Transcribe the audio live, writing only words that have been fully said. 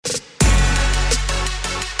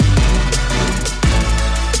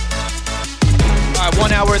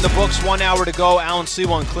hour in the books, 1 hour to go. Alan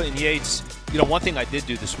Sliwa and Clinton Yates. You know, one thing I did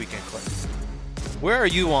do this weekend, Clinton. Where are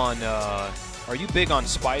you on, are you big on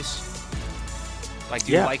spice? Like,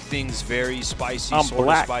 do you like things very spicy, I'm sort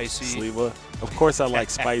black, of spicy? Sliwa. Of course I like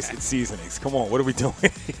spice and seasonings. Come on, what are we doing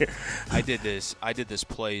here? I did this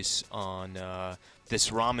place on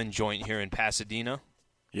this ramen joint here in Pasadena.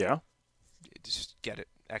 Yeah? Just get it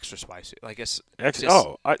extra spicy. Like it's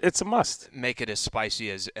a must. Make it as spicy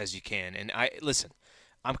as you can. And listen,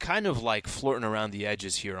 I'm kind of like flirting around the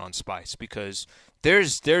edges here on spice because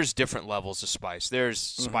there's different levels of spice. There's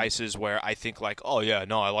spices where I think like, oh yeah,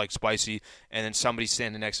 no, I like spicy, and then somebody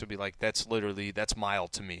standing next to me like, that's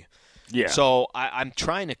mild to me. Yeah. So I'm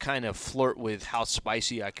trying to kind of flirt with how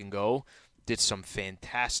spicy I can go. Did some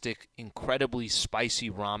fantastic, incredibly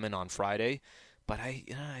spicy ramen on Friday. But I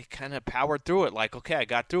kind of powered through it. Like, okay, I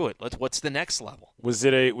got through it. What's the next level? Was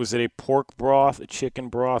it a pork broth, a chicken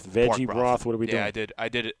broth, veggie broth? What are we doing? Yeah, I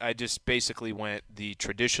did it. I just basically went the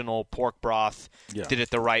traditional pork broth. Yeah. Did it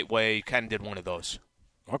the right way. Kind of did one of those.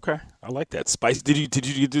 Okay, I like that spice. Did you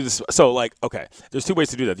do this? So like, okay, there's two ways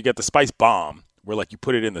to do that. You got the spice bomb, where like you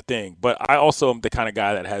put it in the thing. But I also am the kind of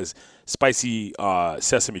guy that has spicy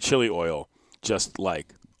sesame chili oil, just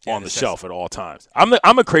like. On the shelf at all times.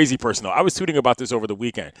 I'm a crazy person, though. I was tweeting about this over the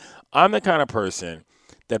weekend. I'm the kind of person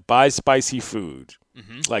that buys spicy food,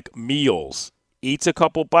 like meals, eats a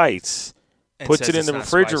couple bites, and puts it in the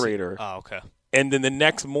refrigerator. Oh, okay. And then the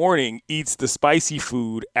next morning eats the spicy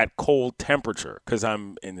food at cold temperature because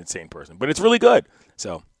I'm an insane person. But it's really good.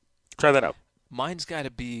 So try that out. Mine's got to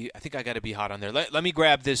be – I think I got to be hot on there. Let me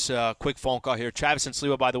grab this quick phone call here. Travis and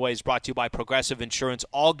Sliwa, by the way, is brought to you by Progressive Insurance.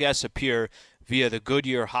 All guests appear via the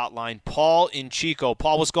Goodyear hotline. Paul in Chico.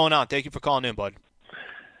 Paul, what's going on? Thank you for calling in, bud.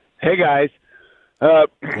 Hey, guys. You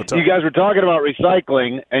guys were talking about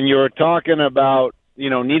recycling, and you were talking about,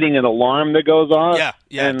 needing an alarm that goes off.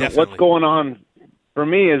 Yeah, and definitely. What's going on for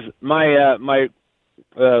me is my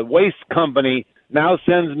waste company now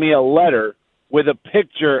sends me a letter with a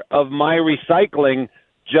picture of my recycling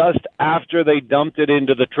just after they dumped it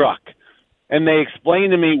into the truck. And they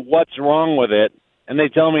explain to me what's wrong with it. And they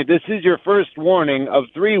tell me, this is your first warning of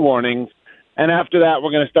 3 warnings. And after that,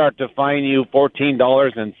 we're going to start to fine you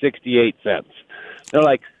 $14.68. They're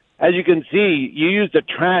like, as you can see, you used a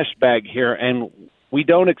trash bag here. And we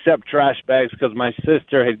don't accept trash bags because my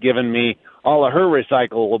sister had given me all of her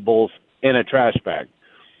recyclables in a trash bag.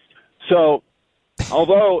 So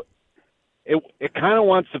although it kind of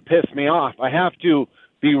wants to piss me off, I have to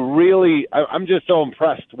be I'm just so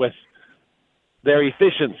impressed with their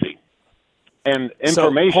efficiency and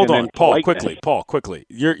information. So, hold on, and Paul, quickly.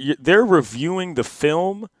 They're reviewing the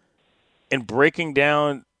film and breaking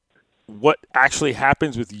down what actually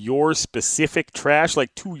happens with your specific trash,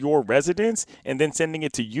 like to your residence, and then sending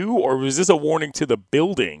it to you? Or was this a warning to the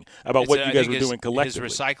building about what you guys were doing collectively?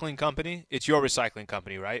 His recycling company? It's your recycling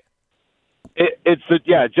company, right? It's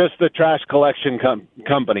just the trash collection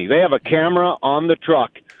company. They have a camera on the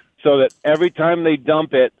truck so that every time they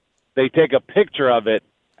dump it, they take a picture of it,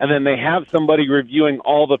 and then they have somebody reviewing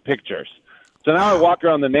all the pictures. So now I walk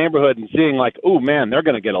around the neighborhood and seeing like, oh man, they're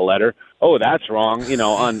going to get a letter. Oh, that's wrong.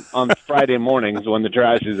 On Friday mornings when the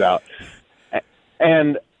trash is out.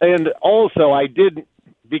 And also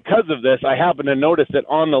because of this, I happen to notice that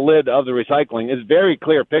on the lid of the recycling is very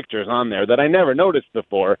clear pictures on there that I never noticed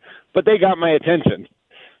before, but they got my attention.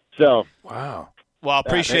 So wow. Well,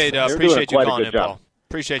 appreciate you calling in, Paul.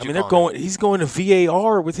 Appreciate you. He's going to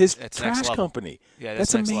VAR with his trash company. Yeah,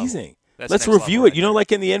 that's amazing. Let's review it.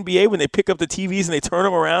 Like in the NBA when they pick up the TVs and they turn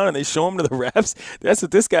them around and they show them to the refs. That's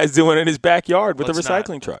what this guy's doing in his backyard with the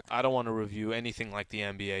recycling truck. I don't want to review anything like the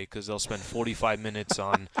NBA because they'll spend 45 minutes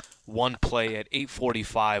on one play at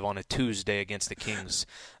 8:45 on a Tuesday against the Kings.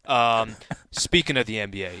 Speaking of the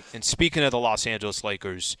NBA and speaking of the Los Angeles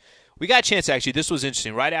Lakers, we got a chance actually. This was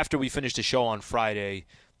interesting. Right after we finished the show on Friday,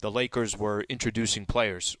 the Lakers were introducing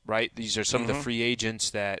players, right? These are some of the free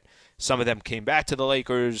agents that some of them came back to the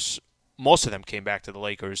Lakers. Most of them came back to the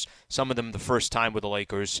Lakers. Some of them the first time with the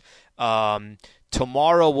Lakers.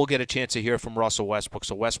 Tomorrow we'll get a chance to hear from Russell Westbrook,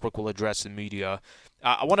 so Westbrook will address the media.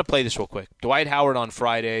 I want to play this real quick. Dwight Howard on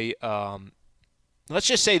Friday. Let's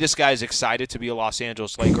just say this guy's excited to be a Los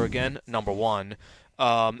Angeles Laker again, number one.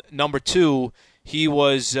 Number two, he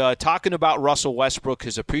was talking about Russell Westbrook,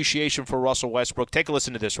 his appreciation for Russell Westbrook. Take a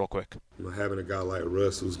listen to this real quick. Having a guy like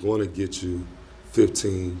Russ who's going to get you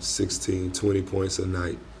 15, 16, 20 points a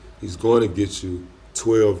night. He's going to get you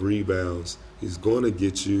 12 rebounds. He's going to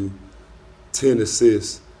get you 10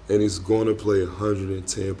 assists, and he's going to play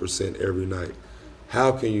 110% every night.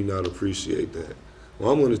 How can you not appreciate that?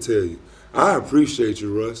 Well, I'm going to tell you, I appreciate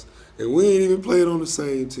you, Russ, and we ain't even played on the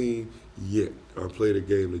same team yet or played a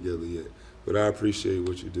game together yet. But I appreciate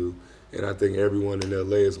what you do, and I think everyone in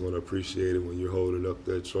L.A. is going to appreciate it when you're holding up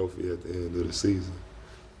that trophy at the end of the season.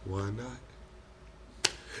 Why not?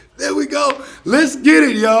 There we go. Let's get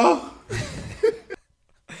it, y'all.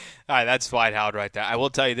 All right, that's Dwight Howard right there. I will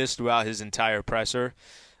tell you this throughout his entire presser.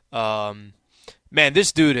 Man,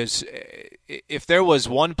 this dude is – if there was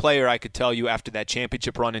one player I could tell you after that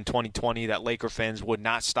championship run in 2020 that Laker fans would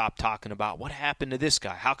not stop talking about, what happened to this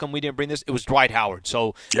guy? How come we didn't bring this? It was Dwight Howard.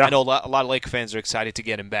 So yeah. I know a lot of Laker fans are excited to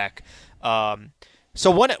get him back.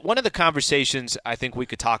 So one of the conversations I think we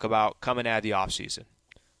could talk about coming out of the offseason,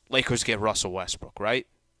 Lakers get Russell Westbrook, right?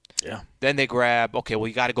 Yeah. Then they grab, okay, well,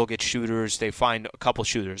 you got to go get shooters. They find a couple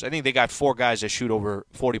shooters. I think they got 4 guys that shoot over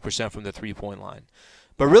 40% from the three-point line.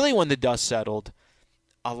 But really when the dust settled,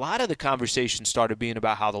 a lot of the conversation started being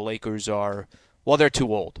about how the Lakers are, well, they're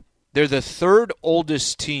too old. They're the 3rd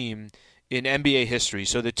oldest team in NBA history.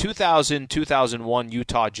 So the 2000-2001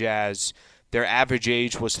 Utah Jazz, their average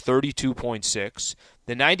age was 32.6.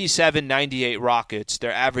 The 97-98 Rockets,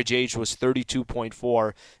 their average age was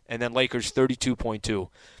 32.4, and then Lakers 32.2.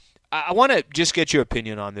 I want to just get your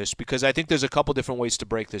opinion on this because I think there's a couple different ways to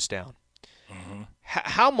break this down. Mm-hmm.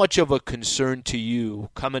 How much of a concern to you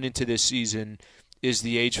coming into this season is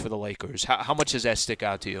the age for the Lakers? How much does that stick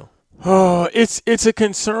out to you? Oh, it's a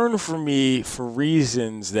concern for me for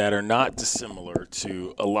reasons that are not dissimilar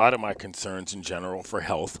to a lot of my concerns in general for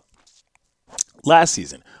health. Last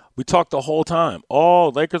season, we talked the whole time, oh,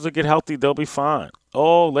 Lakers will get healthy, they'll be fine.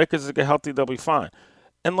 Oh, Lakers will get healthy, they'll be fine.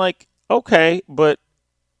 And okay, but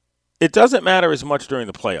it doesn't matter as much during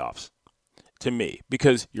the playoffs to me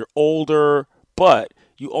because you're older, but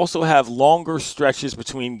you also have longer stretches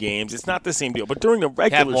between games. It's not the same deal. But during the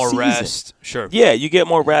regular season. Have more rest. Sure. Yeah, you get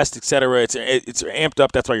more rest, et cetera. It's amped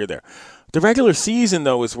up. That's why you're there. The regular season,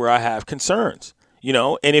 though, is where I have concerns.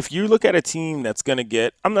 And if you look at a team that's going to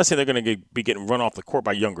get – I'm not saying they're going to be getting run off the court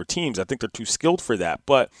by younger teams. I think they're too skilled for that.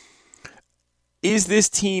 But is this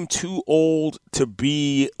team too old to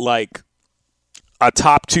be like a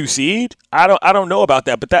top 2 seed? I don't know about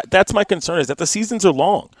that, but that's my concern is that the seasons are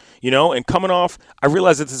long, and coming off, I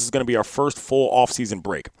realize that this is going to be our first full off-season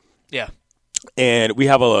break. Yeah. And we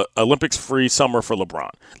have a Olympics-free summer for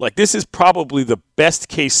LeBron. This is probably the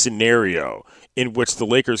best-case scenario in which the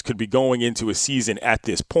Lakers could be going into a season at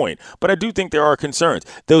this point. But I do think there are concerns.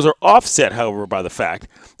 Those are offset, however, by the fact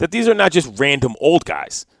that these are not just random old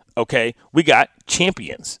guys, okay? We got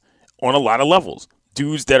champions on a lot of levels,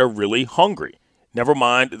 dudes that are really hungry. Never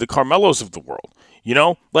mind the Carmelos of the world.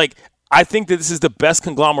 I think that this is the best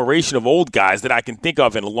conglomeration of old guys that I can think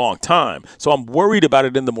of in a long time. So I'm worried about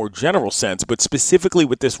it in the more general sense, but specifically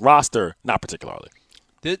with this roster, not particularly.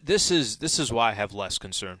 This is why I have less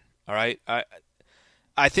concern. All right,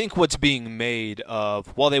 I think what's being made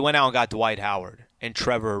of, well, they went out and got Dwight Howard and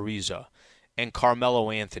Trevor Ariza and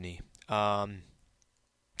Carmelo Anthony.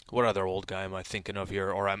 What other old guy am I thinking of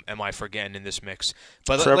here, or am I forgetting in this mix?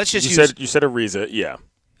 But let's just you said Ariza, yeah.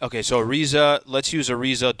 Okay, so Ariza, let's use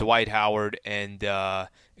Ariza, Dwight Howard, and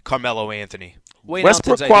Carmelo Anthony.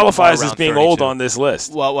 Westbrook qualifies as being 32. Old on this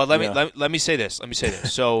list. Well, let me say this.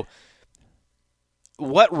 So,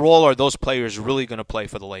 what role are those players really going to play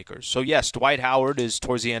for the Lakers? So, yes, Dwight Howard is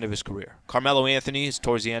towards the end of his career. Carmelo Anthony is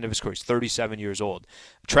towards the end of his career. He's 37 years old.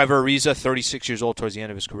 Trevor Ariza, 36 years old, towards the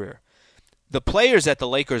end of his career. The players that the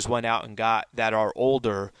Lakers went out and got that are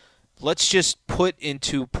older, let's just put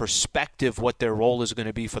into perspective what their role is going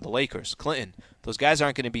to be for the Lakers. Clinton, those guys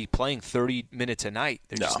aren't going to be playing 30 minutes a night.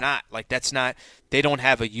 They're just not. That's not – they don't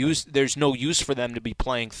have a use – there's no use for them to be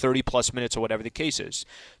playing 30-plus minutes or whatever the case is.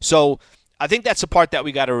 So I think that's the part that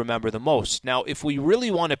we got to remember the most. Now, if we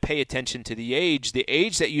really want to pay attention to the age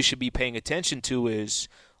that you should be paying attention to is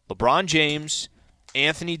LeBron James,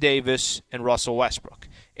 Anthony Davis, and Russell Westbrook.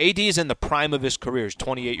 AD is in the prime of his career. He's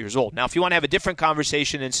 28 years old. Now, if you want to have a different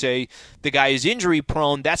conversation and say the guy is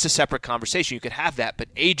injury-prone, that's a separate conversation. You could have that, but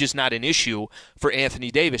age is not an issue for Anthony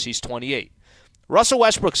Davis. He's 28. Russell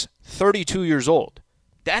Westbrook's 32 years old.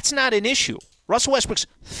 That's not an issue. Russell Westbrook's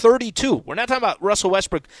 32. We're not talking about Russell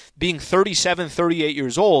Westbrook being 37, 38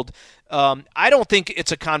 years old. I don't think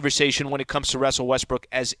it's a conversation when it comes to Russell Westbrook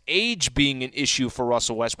as age being an issue for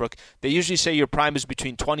Russell Westbrook. They usually say your prime is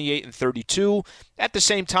between 28 and 32. At the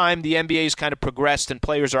same time, the NBA has kind of progressed, and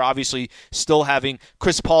players are obviously still having –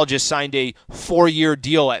 Chris Paul just signed a 4-year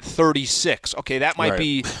deal at 36. Okay, that might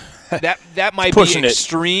be that might be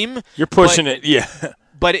extreme. You're pushing it, yeah.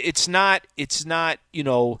 But it's not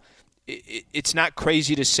it's not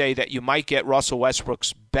crazy to say that you might get Russell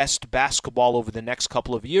Westbrook's best basketball over the next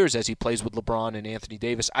couple of years as he plays with LeBron and Anthony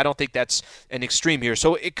Davis. I don't think that's an extreme here.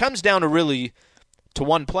 So it comes down to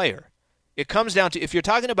one player. It comes down to, if you're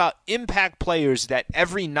talking about impact players that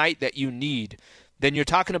every night that you need, then you're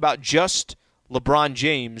talking about just LeBron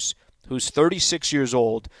James, who's 36 years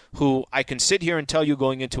old, who I can sit here and tell you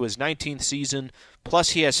going into his 19th season,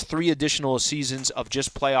 plus he has 3 additional seasons of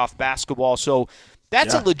just playoff basketball. So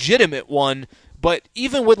that's a legitimate one. But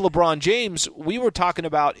even with LeBron James, we were talking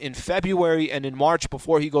about in February and in March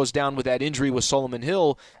before he goes down with that injury with Solomon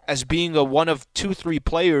Hill as being one of 2-3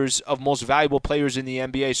 players of most valuable players in the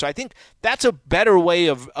NBA. So I think that's a better way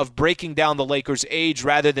of breaking down the Lakers' age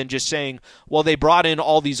rather than just saying, well, they brought in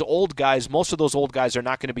all these old guys. Most of those old guys are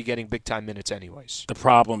not going to be getting big-time minutes anyways. The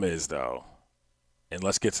problem is, though, and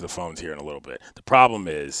let's get to the phones here in a little bit. The problem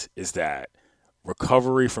is that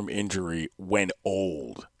recovery from injury when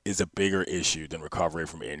old is a bigger issue than recovery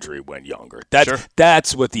from injury when younger.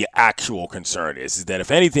 That's what the actual concern is that if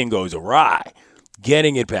anything goes awry,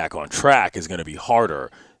 getting it back on track is going to be harder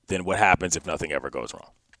than what happens if nothing ever goes wrong.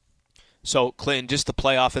 So, Clinton, just to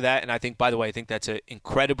play off of that, and I think, by the way, I think that's an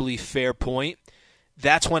incredibly fair point.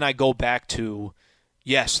 That's when I go back to,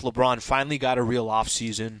 yes, LeBron finally got a real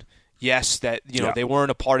offseason. Yes, that they weren't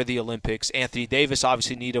a part of the Olympics. Anthony Davis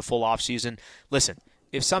obviously needed a full offseason. Listen,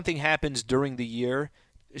 if something happens during the year,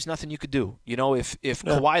 there's nothing you could do. If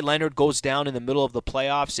Kawhi Leonard goes down in the middle of the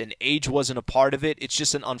playoffs and age wasn't a part of it, it's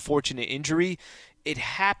just an unfortunate injury. It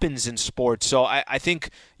happens in sports. So I think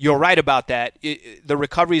you're right about that. The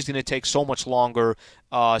recovery is going to take so much longer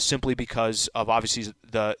simply because of obviously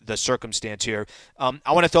the circumstance here.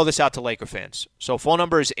 I want to throw this out to Laker fans. So phone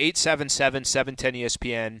number is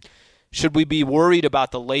 877-710-ESPN. Should we be worried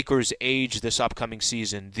about the Lakers' age this upcoming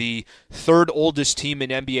season? The third oldest team in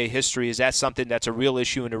NBA history, is that something that's a real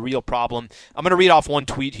issue and a real problem? I'm going to read off one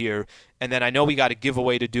tweet here, and then I know we got a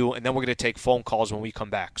giveaway to do, and then we're going to take phone calls when we come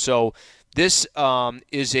back. So this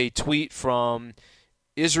is a tweet from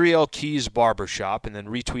Israel Keys Barbershop, and then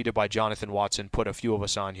retweeted by Jonathan Watson, put a few of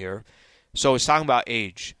us on here. So it's talking about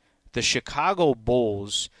age. The Chicago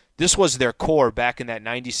Bulls, this was their core back in that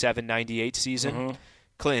 97-98 season. Mm-hmm.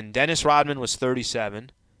 Clinton, Dennis Rodman was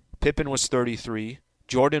 37, Pippen was 33,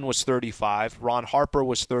 Jordan was 35, Ron Harper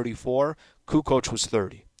was 34, Kukoc was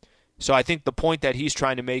 30. So I think the point that he's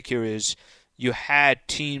trying to make here is you had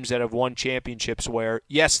teams that have won championships where,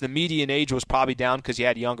 yes, the median age was probably down because you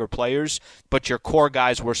had younger players, but your core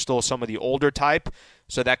guys were still some of the older type.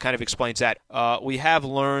 So that kind of explains that. We have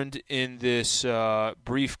learned in this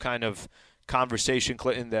brief kind of conversation,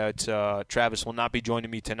 Clinton, that Travis will not be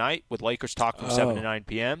joining me tonight with Lakers Talk from 7 to 9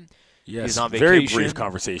 p.m. Yes, he's on vacation. Very brief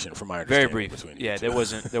conversation from my understanding. Very brief. Yeah,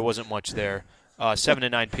 there wasn't much there. 7 to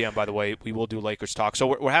 9 p.m., by the way, we will do Lakers Talk.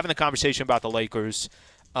 So we're having the conversation about the Lakers,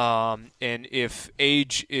 and if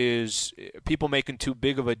age is people making too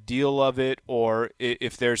big of a deal of it, or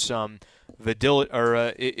if there's some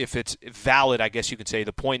if it's valid, I guess you could say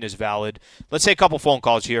the point is valid. Let's take a couple phone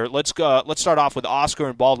calls here. Let's start off with Oscar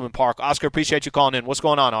in Baldwin Park. Oscar, appreciate you calling in. What's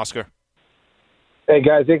going on, Oscar? Hey,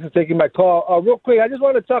 guys. Thanks for taking my call. Real quick, I just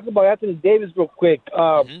want to talk about Anthony Davis real quick.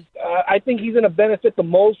 I think he's going to benefit the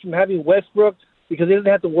most from having Westbrook because he doesn't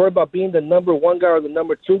have to worry about being the number 1 guy or the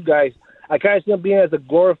number 2 guy. I kind of see him being as a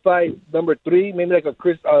glorified number 3, maybe like a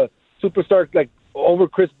superstar, like over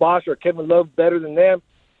Chris Bosh or Kevin Love, better than them.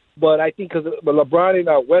 But I think because LeBron and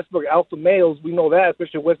Westbrook alpha males, we know that,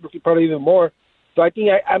 especially Westbrook probably even more. So I think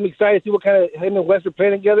I'm excited to see what kind of him and Westbrook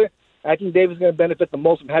playing together. I think Davis is going to benefit the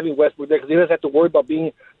most from having Westbrook there because he doesn't have to worry about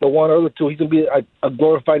being the 1 or the 2. He's going to be a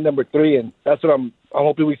glorified number 3, and that's what I'm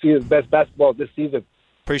hoping we see his best basketball this season.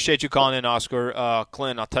 Appreciate you calling in, Oscar.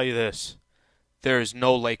 Clint, I'll tell you this. There is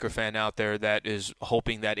no Laker fan out there that is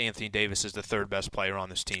hoping that Anthony Davis is the third best player on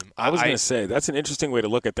this team. I was going to say, that's an interesting way to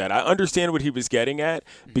look at that. I understand what he was getting at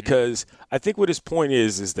because I think what his point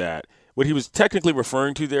is that what he was technically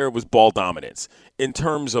referring to there was ball dominance in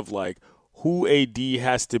terms of like who AD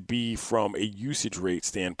has to be from a usage rate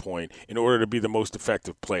standpoint in order to be the most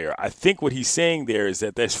effective player. I think what he's saying there is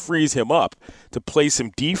that this frees him up to play some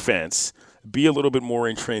defense, be a little bit more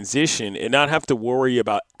in transition, and not have to worry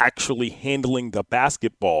about actually handling the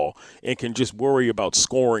basketball and can just worry about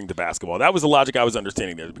scoring the basketball. That was the logic I was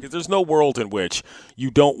understanding there because there's no world in which you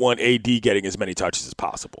don't want AD getting as many touches as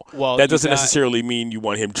possible. Well, that doesn't necessarily mean you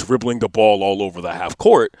want him dribbling the ball all over the half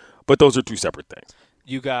court, but those are two separate things.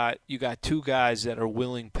 you got two guys that are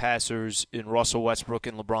willing passers in Russell Westbrook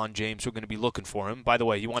and LeBron James who are going to be looking for him. By the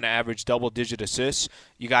way, you want to average double-digit assists,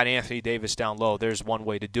 you got Anthony Davis down low. There's one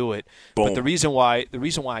way to do it. Boom. But the reason why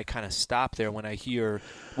I kind of stop there when I hear,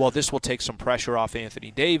 well, this will take some pressure off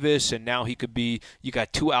Anthony Davis, and now he could be, you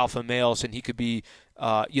got two alpha males, and he could be,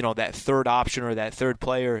 that third option or that third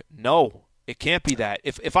player. No, it can't be that.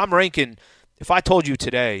 If I'm ranking, if I told you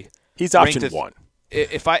today, he's option one.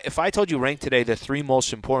 If I told you rank today the three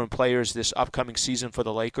most important players this upcoming season for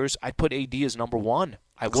the Lakers, I'd put AD as number one.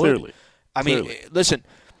 I would. Clearly. I mean, listen,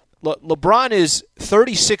 LeBron is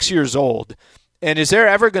 36 years old, and is there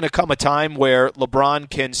ever going to come a time where LeBron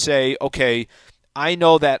can say, okay, I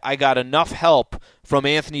know that I got enough help from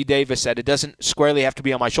Anthony Davis that it doesn't squarely have to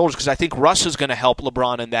be on my shoulders, because I think Russ is going to help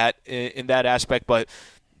LeBron in that aspect, but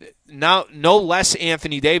now no less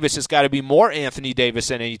Anthony Davis. It's got to be more Anthony Davis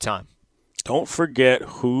than any time. Don't forget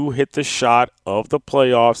who hit the shot of the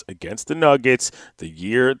playoffs against the Nuggets the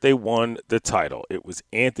year they won the title. It was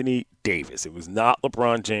Anthony Davis. It was not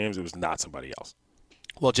LeBron James. It was not somebody else.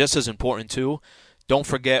 Well, just as important, too, don't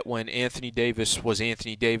forget when Anthony Davis was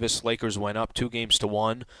Anthony Davis, Lakers went up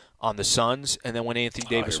 2-1 on the Suns, and then when Anthony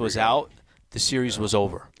Davis was out, the series was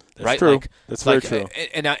over. That's right? true. That's very true.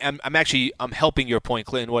 And I'm helping your point,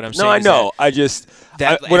 Clinton. What I'm saying No, I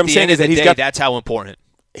know. What I'm saying is that that's how important.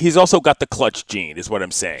 He's also got the clutch gene, is what I'm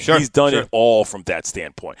saying. Sure, he's done it all from that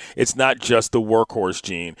standpoint. It's not just the workhorse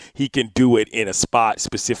gene. He can do it in a spot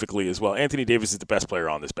specifically as well. Anthony Davis is the best player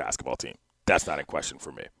on this basketball team. That's not in question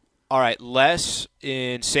for me. All right, Les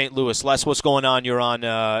in St. Louis. Les, what's going on? You're on.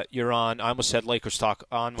 I almost said Lakers talk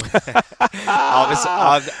on with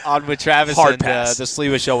on with Travis Hard and the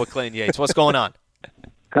Sliwa Show with Clinton Yates. What's going on?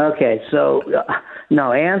 Okay, so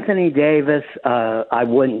no, Anthony Davis. I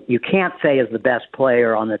wouldn't. You can't say is the best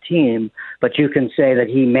player on the team, but you can say that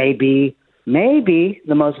he may be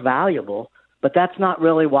the most valuable. But that's not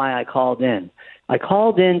really why I called in. I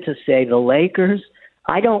called in to say the Lakers.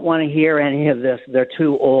 I don't want to hear any of this. They're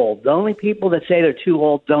too old. The only people that say they're too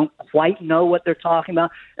old don't quite know what they're talking about,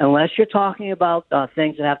 unless you're talking about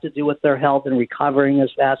things that have to do with their health and recovering as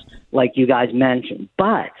fast, like you guys mentioned.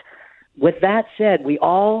 But with that said, we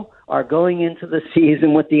all are going into the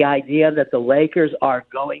season with the idea that the Lakers are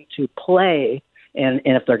going to play, and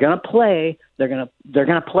if they're going to play, they're going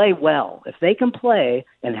to play well. If they can play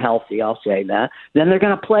and healthy, I'll say that, then they're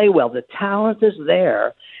going to play well. The talent is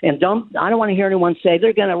there, and I don't want to hear anyone say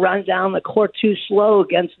they're going to run down the court too slow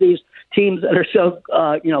against these teams that are so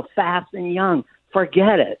fast and young.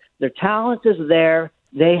 Forget it. Their talent is there.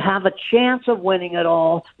 They have a chance of winning it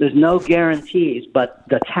all. There's no guarantees, but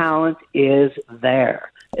the talent is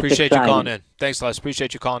there. Appreciate you calling in. Thanks, Les.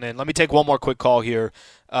 Appreciate you calling in. Let me take one more quick call here.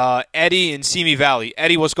 Eddie in Simi Valley.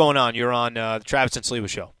 Eddie, what's going on? You're on the Travis and Sliwa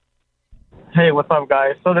Show. Hey, what's up,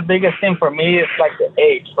 guys? So the biggest thing for me is like the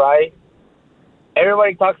age, right?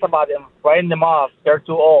 Everybody talks about them, writing them off. They're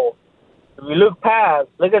too old. If we look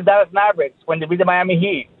at Dallas Mavericks when they beat the Miami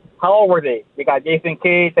Heat. How old were they? They got Jason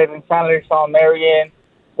Kidd, Stephen Chandler, Sean Marion,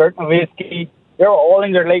 Dirk Nowitzki. They were all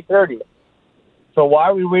in their late 30s. So why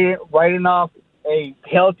are we writing off a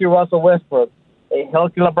healthy Russell Westbrook, a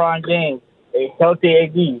healthy LeBron James, a healthy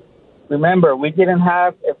AD? Remember, we didn't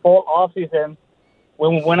have a full offseason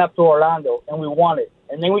when we went up to Orlando, and we won it.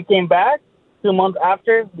 And then we came back 2 months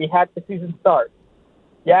after we had the season start.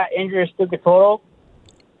 Yeah, injuries took a total,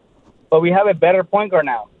 but we have a better point guard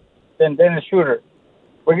now than Dennis Schroeder.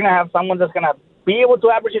 We're going to have someone that's going to be able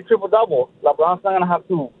to average a triple-double. LeBron's not going to have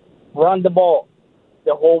to run the ball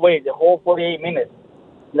the whole way, the whole 48 minutes.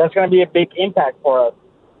 That's going to be a big impact for us.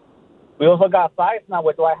 We also got size now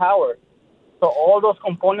with Dwight Howard. So all those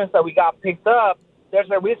components that we got picked up, there's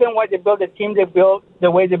a reason why they built the team they built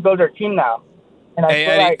the way they build their team now. And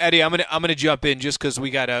hey, Eddie, I'm gonna jump in just because we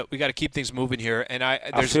gotta keep things moving here. And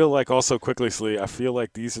I feel like also quickly, Slee, I feel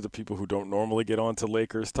like these are the people who don't normally get on to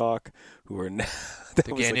Lakers talk, who are now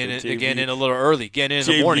getting in a little early, getting in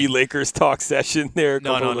JV the morning. Lakers talk session there.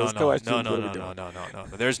 No. There's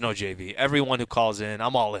no JV. Everyone who calls in,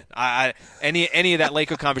 I'm all in. Any of that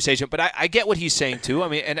Laker conversation, but I get what he's saying too. I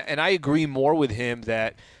mean, and I agree more with him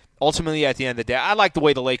that. Ultimately, at the end of the day, I like the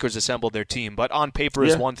way the Lakers assembled their team, but on paper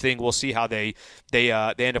is one thing. We'll see how they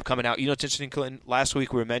end up coming out. You know, it's interesting, Clinton. Last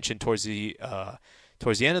week we were mentioned towards the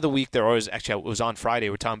end of the week. It was on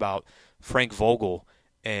Friday. We're talking about Frank Vogel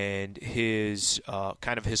and his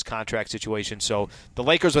his contract situation. So the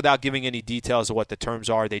Lakers, without giving any details of what the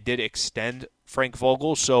terms are, they did extend Frank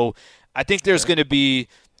Vogel. So I think there's going to be.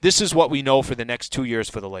 This is what we know for the next 2 years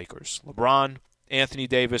for the Lakers: LeBron, Anthony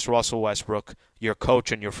Davis, Russell Westbrook, your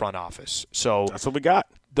coach and your front office. So that's what we got.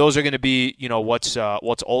 those are going to be, what's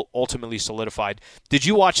ultimately solidified. Did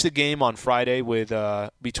you watch the game on Friday with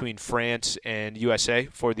between France and USA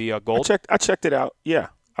for the gold? I checked it out. Yeah,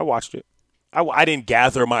 I watched it. I didn't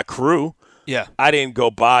gather my crew. Yeah. I didn't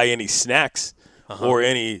go buy any snacks or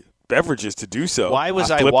any beverages to do so. Why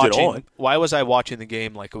was I watching the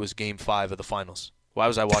game like it was Game 5 of the finals? Why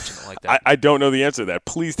was I watching it like that? I don't know the answer to that.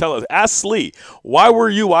 Please tell us. Ask Slee. Why were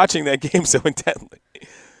you watching that game so intently?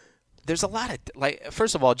 There's a lot of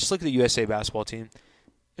first of all, just look at the USA basketball team.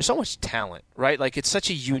 There's so much talent, right? Like, it's such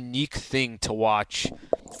a unique thing to watch.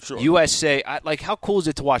 Sure. USA, how cool is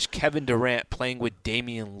it to watch Kevin Durant playing with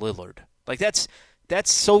Damian Lillard? Like, that's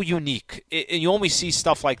so unique. And you only see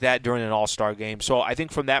stuff like that during an All-Star game. So I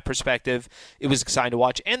think from that perspective, it was exciting to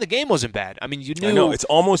watch. And the game wasn't bad. I mean, you knew. I know. It's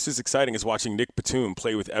almost as exciting as watching Nick Batum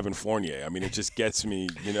play with Evan Fournier. I mean, it just gets me,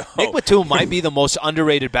 Nick Batum might be the most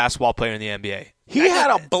underrated basketball player in the NBA. He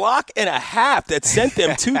had a block and a half that sent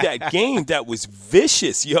them to that game that was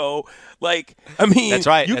vicious, yo. Like, I mean, that's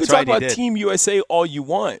right. You can talk about Team USA all you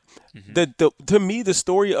want. Mm-hmm. To me, the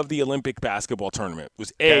story of the Olympic basketball tournament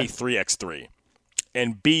was A, 3x3.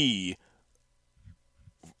 And B,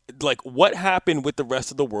 like, what happened with the rest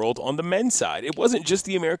of the world on the men's side? It wasn't just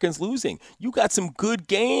the Americans losing. You got some good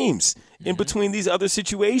games in between these other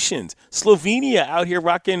situations. Slovenia out here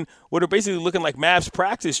rocking what are basically looking like Mavs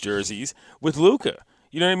practice jerseys with Luka.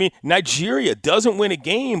 You know what I mean? Nigeria doesn't win a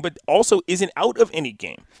game, but also isn't out of any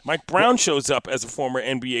game. Mike Brown shows up as a former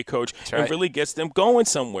NBA coach and really gets them going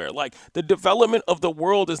somewhere. Like, the development of the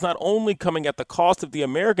world is not only coming at the cost of the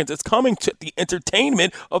Americans, it's coming to the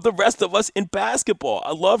entertainment of the rest of us in basketball.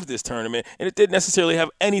 I loved this tournament, and it didn't necessarily have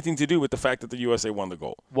anything to do with the fact that the USA won the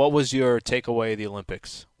gold. What was your takeaway of the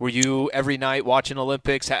Olympics? Were you every night watching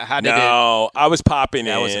Olympics? No, I was popping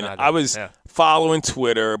in. I was following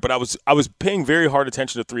Twitter, but I was paying very hard attention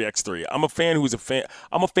to 3x3. I'm a fan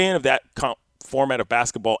I'm a fan of that format of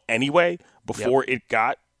basketball anyway before it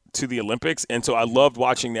got to the Olympics, and so I loved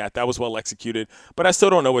watching that. That was well executed, but I still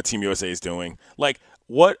don't know what Team USA is doing. Like,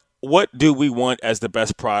 what do we want as the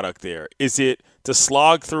best product there? Is it to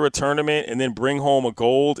slog through a tournament and then bring home a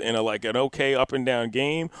gold in an okay up and down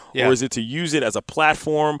game? Yeah. Or is it to use it as a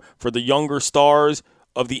platform for the younger stars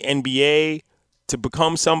of the NBA to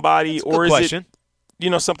become somebody? Or is question.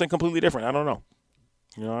 It, something completely different? I don't know.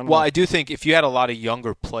 I do think if you had a lot of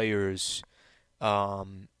younger players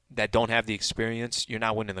that don't have the experience, you're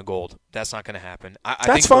not winning the gold. That's not going to happen.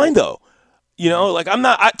 That's fine, though.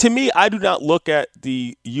 To me, I do not look at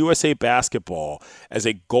the USA basketball as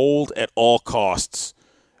a gold at all costs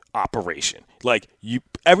operation. Like,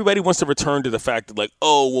 everybody wants to return to the fact that, like,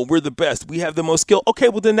 oh, well, we're the best. We have the most skill. Okay,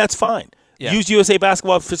 well, then that's fine. Yeah. Use USA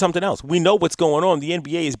basketball for something else. We know what's going on. The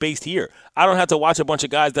NBA is based here. I don't have to watch a bunch of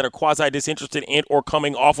guys that are quasi-disinterested and or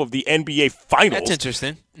coming off of the NBA finals. That's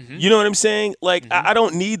interesting. Mm-hmm. You know what I'm saying? Like, I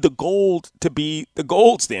don't need the gold to be the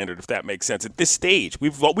gold standard, if that makes sense. At this stage,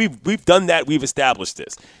 we've done that. We've established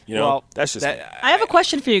this. That's just. I have a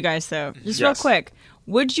question for you guys, though, just real quick.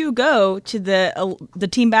 Would you go to the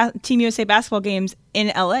Team USA basketball games in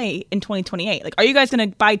LA in 2028? Like, are you guys going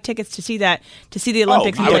to buy tickets to see that, to see the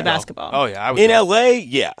Olympics and play basketball? Oh yeah, I would. In LA,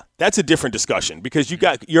 yeah, that's a different discussion because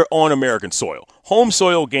you're on American soil. Home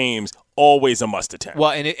soil games always a must attend.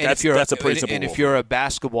 Well, if you're a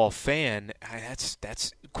basketball fan,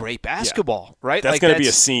 that's great basketball, right? That's going to be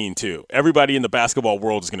a scene too. Everybody in the basketball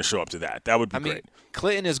world is going to show up to that. That would be great.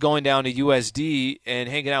 Clinton is going down to USD and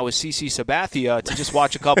hanging out with CC Sabathia to just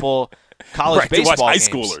watch a couple college baseball to watch games.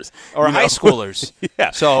 High schoolers. Or high schoolers.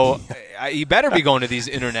 Yeah. So you better be going to these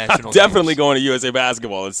international definitely games. going to USA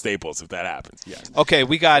basketball at Staples if that happens. Yeah. Okay,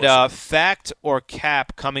 we got Fact or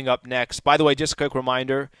Cap coming up next. By the way, just a quick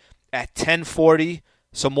reminder, at 10:40,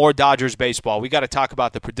 some more Dodgers baseball. We got to talk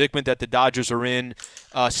about the predicament that the Dodgers are in.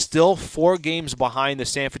 Still 4 games behind the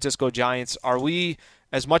San Francisco Giants. Are we,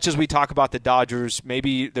 as much as we talk about the Dodgers,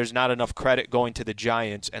 maybe there's not enough credit going to the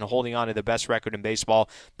Giants and holding on to the best record in baseball?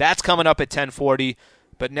 That's coming up at 10:40.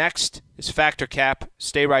 But next is Fact or Cap.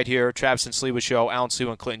 Stay right here. Travis and Sliwa Show. Alan Sliwa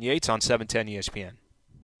and Clinton Yates on 710 ESPN.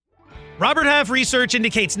 Robert Half research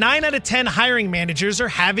indicates 9 out of 10 hiring managers are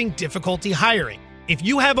having difficulty hiring. If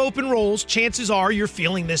you have open roles, chances are you're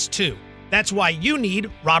feeling this too. That's why you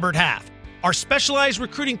need Robert Half. Our specialized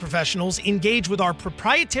recruiting professionals engage with our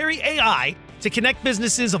proprietary AI to connect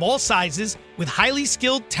businesses of all sizes with highly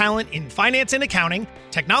skilled talent in finance and accounting,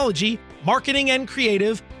 technology, marketing and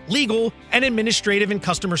creative, legal, and administrative and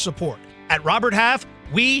customer support. At Robert Half,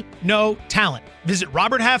 we know talent. Visit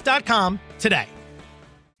roberthalf.com today.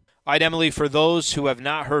 All right, Emily, for those who have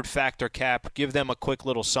not heard Fact or Cap, give them a quick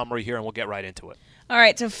little summary here and we'll get right into it. All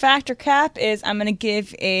right, so fact or cap is I'm going to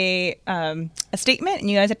give a statement, and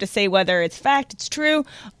you guys have to say whether it's fact, it's true,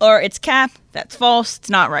 or it's cap, that's false, it's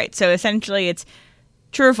not right. So essentially it's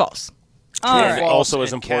true or false. All right. False also,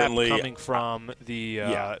 as and importantly, cap coming from the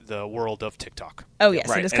world of TikTok. Oh, yes.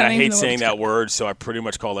 Right. It is And I coming hate from the saying world that word, so I pretty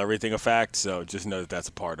much call everything a fact. So just know that that's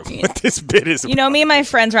a part of what this bit is about. You know, me and my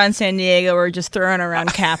friends around San Diego were just throwing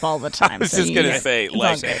around cap all the time. I was so just going to it's say, all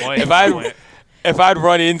like, good. if I'd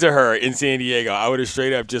run into her in San Diego, I would have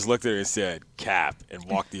straight up just looked at her and said, cap, and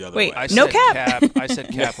walked the other way. I No said cap. I said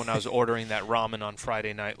cap when I was ordering that ramen on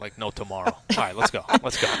Friday night, like no tomorrow. All right, let's go.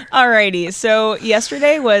 Alrighty, so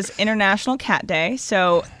yesterday was International Cat Day,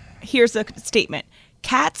 so here's the statement.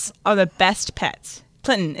 Cats are the best pets.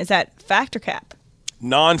 Clinton, is that fact or cap?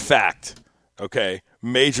 Non-fact. Okay.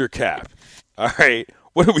 Major cap. All right.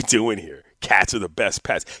 What are we doing here? Cats are the best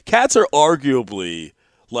pets. Cats are arguably,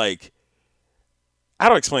 like, how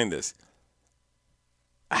do I explain this?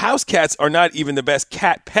 House cats are not even the best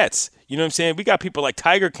cat pets. You know what I'm saying? We got people like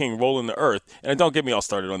Tiger King rolling the earth. And don't get me all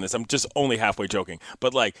started on this. I'm just only halfway joking.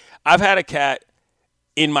 But, like, I've had a cat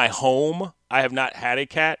in my home. I have not had a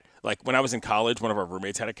cat. Like, when I was in college, one of our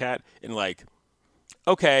roommates had a cat. And, like,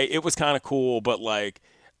 okay, it was kind of cool. But, like,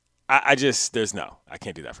 I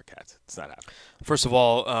can't do that for cats. It's not happening. First of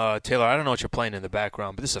all, Taylor, I don't know what you're playing in the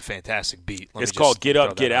background, but this is a fantastic beat. It's called Get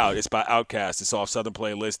Up, Get Out. It's by Outkast. It's off Southern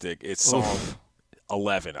Playlistic. It's song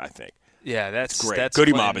 11, I think. Yeah, that's great. That's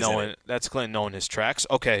Goody Clinton Mob is in it. That's Clinton knowing his tracks.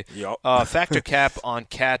 Okay. Yep. Fact or cap on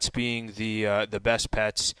cats being the best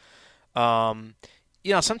pets.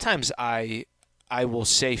 Sometimes I will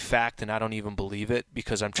say fact and I don't even believe it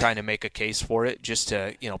because I'm trying to make a case for it just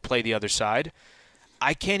to play the other side.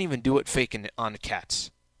 I can't even do it faking it on cats.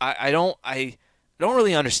 I don't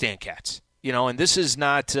really understand cats. And this is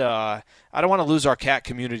not I don't want to lose our cat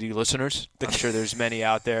community listeners. I'm sure there's many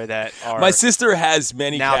out there that are My sister has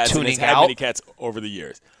many now cats tuning and has had out. many cats over the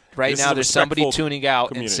years. Right now, there's somebody tuning out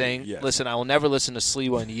community. and saying, Yes. listen, I will never listen to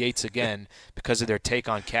Sliwa and Yates again because of their take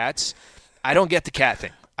on cats. I don't get the cat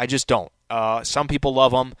thing. I just don't. Some people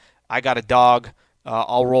love them. I got a dog.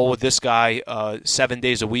 I'll roll with this guy 7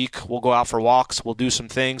 days a week. We'll go out for walks. We'll do some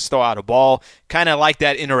things, throw out a ball. Kind of like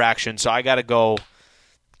that interaction. So I got to go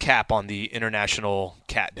cap on the International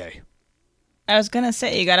Cat Day. I was going to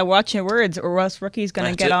say, you got to watch your words or else Rookie's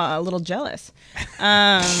going to get a little jealous.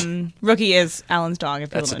 Rookie is Alan's dog.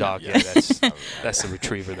 If That's you a don't dog. know. Yeah, that's the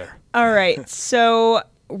retriever there. All right. So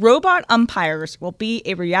robot umpires will be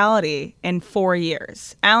a reality in 4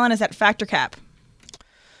 years. Alan, is that fact or cap?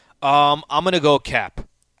 I'm going to go cap.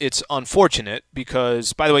 It's unfortunate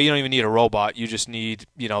because, by the way, you don't even need a robot. You just need,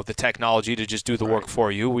 the technology to just do the work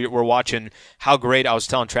for you. We're watching how great, I was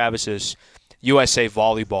telling Travis, is USA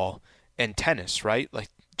volleyball and tennis, right? Like,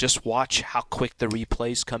 just watch how quick the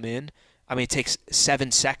replays come in. I mean, it takes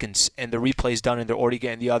 7 seconds, and the replay's done, and they're already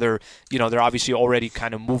getting the other, they're obviously already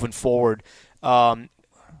kind of moving forward.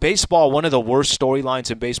 Baseball, one of the worst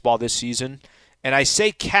storylines in baseball this season. And I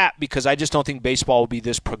say cap because I just don't think baseball will be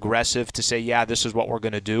this progressive to say, yeah, this is what we're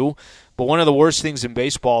going to do. But one of the worst things in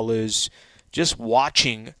baseball is just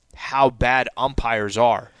watching how bad umpires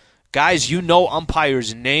are. Guys,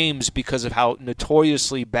 umpires' names because of how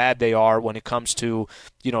notoriously bad they are when it comes to,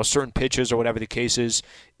 certain pitches or whatever the case is.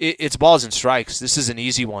 It's balls and strikes. This is an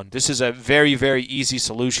easy one. This is a very, very easy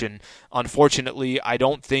solution. Unfortunately, I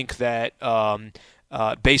don't think that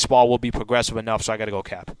baseball will be progressive enough, so I got to go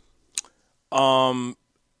cap.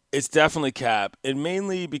 It's definitely cap, and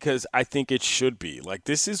mainly because I think it should be. Like,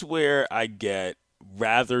 this is where I get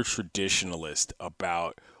rather traditionalist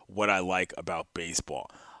about what I like about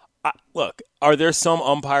baseball. Look, are there some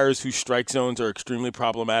umpires whose strike zones are extremely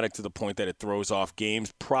problematic to the point that it throws off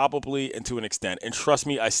games? Probably, and to an extent. And trust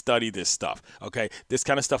me, I study this stuff, okay? This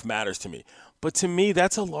kind of stuff matters to me. But to me,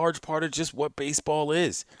 that's a large part of just what baseball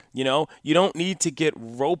is. You don't need to get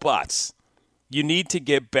robots. You need to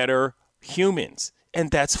get better humans,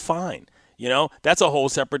 and that's fine. That's a whole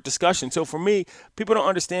separate discussion. So for me, people don't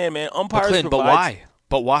understand, man. Umpires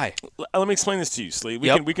But why? Let me explain this to you, Slee.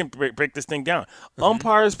 We can break this thing down. Mm-hmm.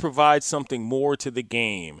 Umpires provide something more to the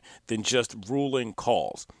game than just ruling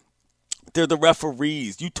calls. They're the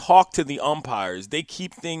referees. You talk to the umpires. They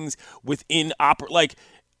keep things within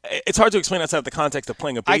it's hard to explain outside the context of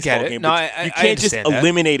playing a baseball game. No, but you can't just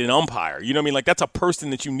eliminate an umpire. You know what I mean? Like, that's a person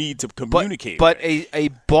that you need to communicate But with. a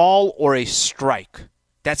ball or a strike,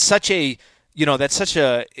 that's such a that's such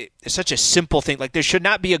a simple thing. Like, there should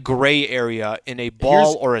not be a gray area in a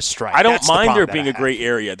ball or a strike. I don't mind there being a gray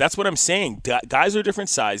area. That's what I'm saying. Guys are different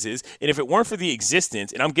sizes, and if it weren't for the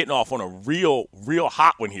existence, and I'm getting off on a real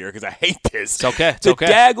hot one here because I hate this. It's okay. The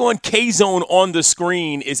daggone K-zone on the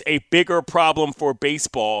screen is a bigger problem for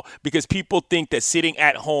baseball because people think that sitting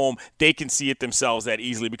at home, they can see it themselves that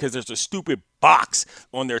easily because there's a stupid box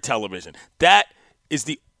on their television. That is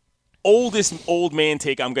the oldest old man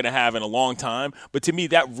take I'm going to have in a long time. But to me,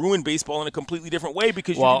 that ruined baseball in a completely different way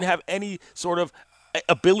because you didn't have any sort of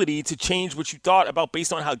ability to change what you thought about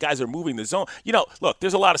based on how guys are moving the zone. Look,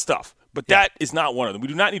 there's a lot of stuff, but that is not one of them. We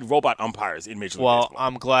do not need robot umpires in Major League Baseball.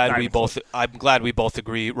 I'm glad we both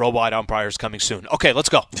agree. Robot umpires coming soon. Okay, let's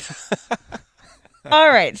go. All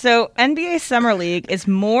right, so NBA Summer League is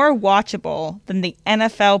more watchable than the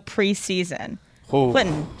NFL preseason. Ooh.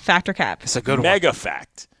 Clinton, fact or cap? It's a good one.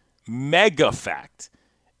 Mega fact.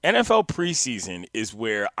 NFL preseason is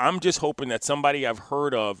where I'm just hoping that somebody I've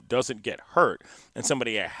heard of doesn't get hurt and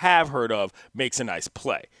somebody I have heard of makes a nice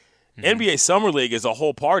play. Mm-hmm. NBA Summer League is a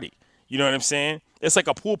whole party. You know what I'm saying? It's like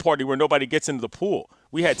a pool party where nobody gets into the pool.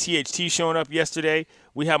 We had THT showing up yesterday.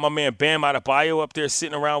 We had my man Bam Adebayo up there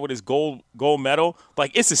sitting around with his gold medal.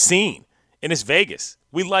 Like, it's a scene, and it's Vegas.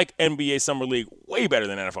 We like NBA Summer League way better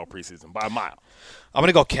than NFL preseason by a mile. I'm going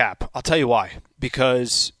to go cap. I'll tell you why.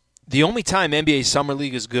 Because the only time NBA Summer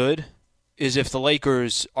League is good is if the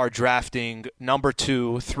Lakers are drafting number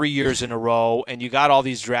 2 3 years in a row, and you got all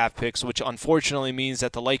these draft picks, which unfortunately means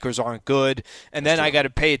that the Lakers aren't good. And then I got to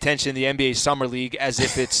pay attention to the NBA Summer League as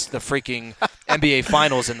if it's the freaking NBA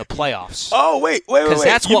Finals and the playoffs. Oh, wait. Because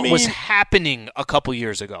that's what was happening a couple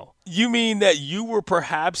years ago. You mean that you were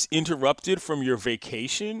perhaps interrupted from your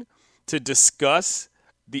vacation to discuss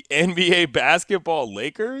the NBA basketball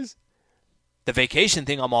Lakers? The vacation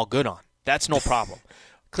thing I'm all good on. That's no problem.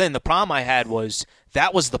 Clint, the problem I had was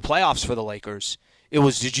that was the playoffs for the Lakers. It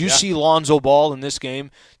was, did you see Lonzo Ball in this game?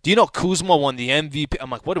 Do you know Kuzma won the MVP? I'm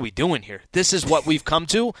like, what are we doing here? This is what we've come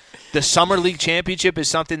to? The Summer League Championship is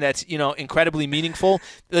something that's, incredibly meaningful.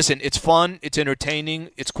 Listen, it's fun. It's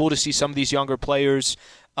entertaining. It's cool to see some of these younger players.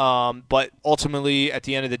 But ultimately, at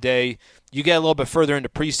the end of the day, you get a little bit further into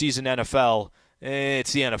preseason NFL,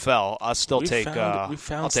 it's the NFL. I'll still take NFL. We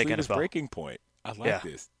found Sleeter's breaking point. I like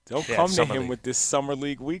this. Don't come to him with this Summer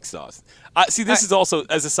League weak sauce. See, this is also,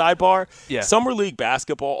 as a sidebar, Summer League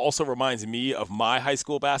basketball also reminds me of my high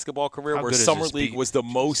school basketball career where Summer League was the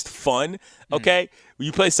most fun, okay?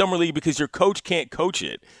 You play Summer League because your coach can't coach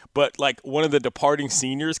it, but, like, one of the departing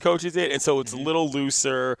seniors coaches it, and so it's a little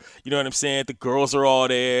looser, you know what I'm saying? The girls are all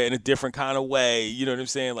there in a different kind of way, you know what I'm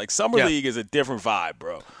saying? Like, Summer League is a different vibe,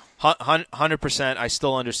 bro. 100%. I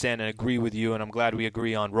still understand and agree with you, and I'm glad we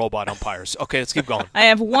agree on robot umpires. Okay, let's keep going. I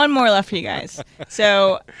have one more left for you guys.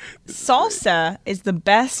 So, salsa is the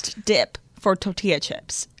best dip for tortilla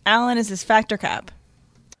chips. Alan, is this fact or cap?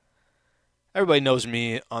 Everybody knows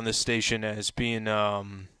me on this station as being,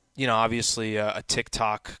 obviously a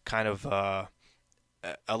TikTok kind of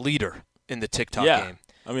a leader in the TikTok game.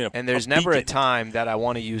 I mean, and there's never a time that I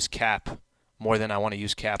want to use cap more than I want to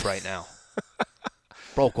use cap right now.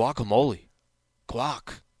 Bro, guacamole.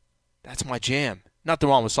 Guac. That's my jam. Nothing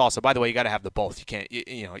wrong with salsa. By the way, you got to have the both. You can't,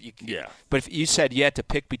 But if you said you had to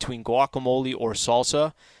pick between guacamole or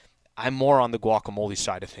salsa, I'm more on the guacamole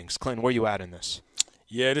side of things. Clinton, where you at in this?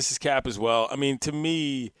 Yeah, this is cap as well. I mean, to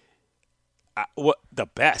me, the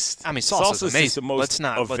best. I mean, salsa's amazing. Is the most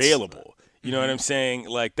available. You know what I'm saying?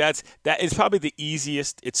 Like, that is probably the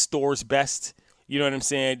easiest. It stores best. You know what I'm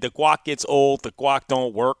saying? The guac gets old. The guac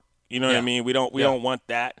don't work. You know what I mean? We don't want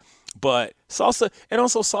that. But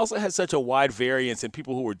salsa has such a wide variance in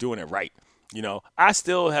people who are doing it right. You know, I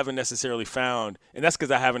still haven't necessarily found, and that's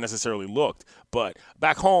because I haven't necessarily looked, but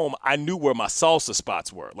back home, I knew where my salsa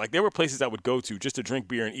spots were. Like, there were places I would go to just to drink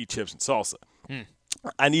beer and eat chips and salsa.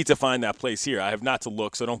 I need to find that place here. I have not to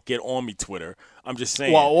look, so don't get on me, Twitter. I'm just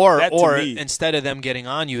saying. Well, or instead of them getting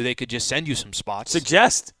on you, they could just send you some spots.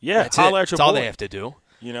 Suggest. Yeah. That's all they have to do.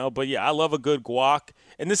 You know, but yeah, I love a good guac.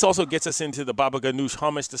 And this also gets us into the Baba Ganoush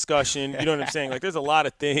hummus discussion. You know what I'm saying? Like, there's a lot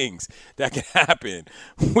of things that can happen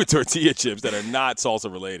with tortilla chips that are not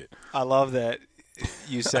salsa related. I love that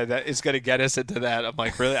you said that it's going to get us into that. I'm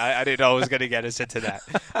like, really? I didn't know it was going to get us into that.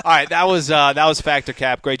 All right, that was Fact or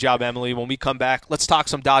Cap. Great job, Emily. When we come back, let's talk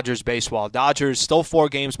some Dodgers baseball. Dodgers still 4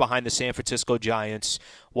 games behind the San Francisco Giants.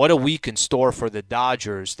 What a week in store for the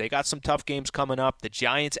Dodgers. They got some tough games coming up. The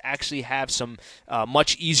Giants actually have some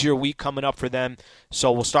much easier week coming up for them.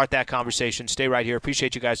 So we'll start that conversation. Stay right here.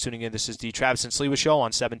 Appreciate you guys tuning in. This is the Travis and Sliwa Show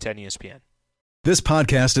on 710 ESPN. This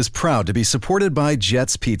podcast is proud to be supported by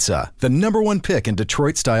Jets Pizza, the #1 pick in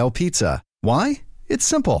Detroit-style pizza. Why? It's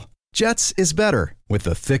simple. Jets is better. With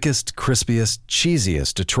the thickest, crispiest,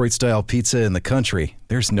 cheesiest Detroit-style pizza in the country,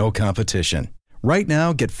 there's no competition. Right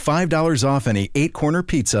now, get $5 off any 8-corner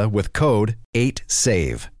pizza with code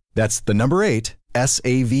 8SAVE. That's the number 8,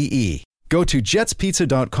 S-A-V-E. Go to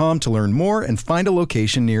jetspizza.com to learn more and find a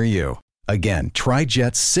location near you. Again, try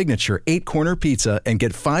Jet's signature 8-corner pizza and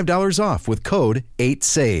get $5 off with code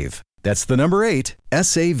 8SAVE. That's the number 8,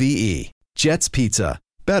 S-A-V-E. Jet's Pizza.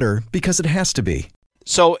 Better because it has to be.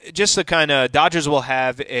 So just the kind of Dodgers will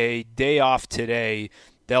have a day off today.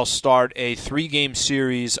 They'll start a 3-game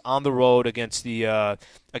series on the road against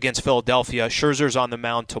Philadelphia. Scherzer's on the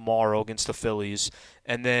mound tomorrow against the Phillies.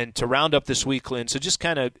 And then to round up this week, Lynn, so just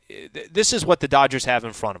kind of this is what the Dodgers have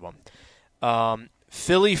in front of them.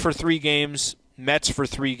 Philly for 3 games, Mets for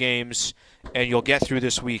 3 games, and you'll get through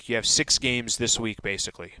this week. You have 6 games this week,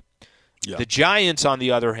 basically. Yeah. The Giants, on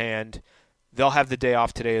the other hand, they'll have the day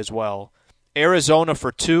off today as well. Arizona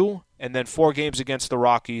for 2, and then 4 games against the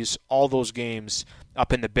Rockies, all those games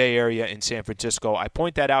up in the Bay Area in San Francisco. I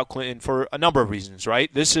point that out, Clinton, for a number of reasons,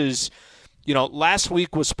 right? This is, last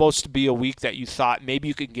week was supposed to be a week that you thought maybe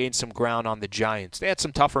you could gain some ground on the Giants. They had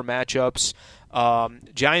some tougher matchups.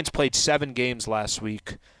 Giants played 7 games last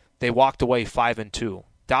week. They walked away 5-2.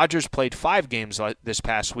 Dodgers played 5 games this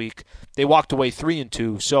past week. They walked away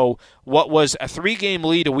 3-2. So what was a 3-game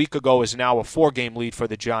lead a week ago is now a 4-game lead for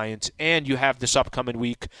the Giants. And you have this upcoming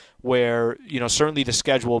week where, certainly the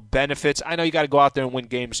schedule benefits. I know you got to go out there and win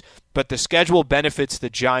games, but the schedule benefits the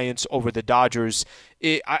Giants over the Dodgers.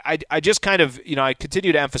 I just kind of, I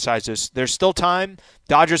continue to emphasize this. There's still time.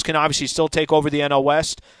 Dodgers can obviously still take over the NL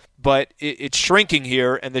West, but it's shrinking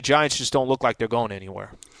here, and the Giants just don't look like they're going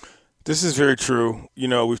anywhere. This is very true.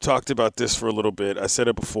 We've talked about this for a little bit. I said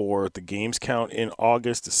it before. The games count in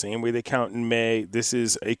August the same way they count in May. This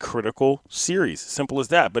is a critical series. Simple as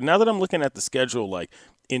that. But now that I'm looking at the schedule, like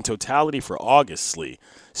in totality for August, Slee,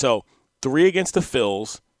 so 3 against the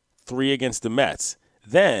Phils, 3 against the Mets.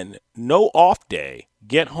 Then no off day.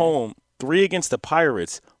 Get home, 3 against the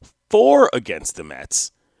Pirates, 4 against the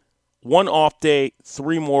Mets. 1 off day,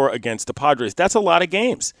 3 more against the Padres. That's a lot of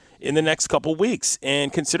games in the next couple weeks.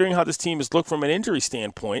 And considering how this team has looked from an injury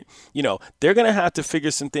standpoint, they're going to have to figure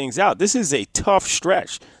some things out. This is a tough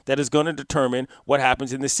stretch that is going to determine what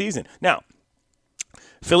happens in this season. Now,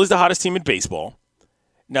 Philly's the hottest team in baseball.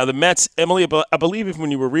 Now, the Mets, Emily, I believe when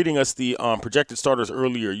you were reading us the projected starters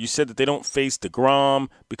earlier, you said that they don't face DeGrom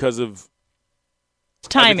because of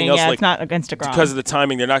timing. Yeah, it's not against DeGrom. Because of the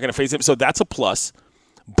timing, they're not going to face him. So that's a plus.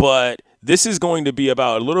 But this is going to be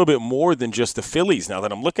about a little bit more than just the Phillies now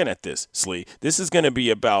that I'm looking at this, Slee. This is going to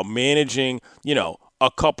be about managing,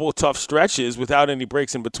 a couple tough stretches without any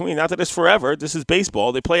breaks in between. Not that it's forever. This is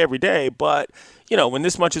baseball. They play every day. But, when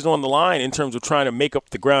this much is on the line in terms of trying to make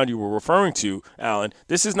up the ground you were referring to, Alan,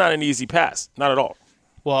 this is not an easy pass. Not at all.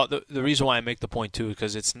 Well, the reason why I make the point, too, is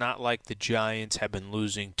because it's not like the Giants have been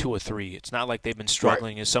losing 2 or 3. It's not like they've been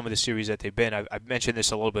struggling in some of the series that they've been. I mentioned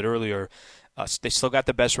this a little bit earlier. They still got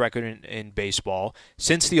the best record in baseball.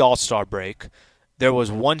 Since the All-Star break, there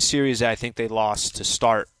was 1 series that I think they lost to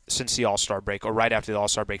start since the All-Star break or right after the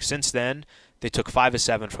All-Star break. Since then, they took 5 of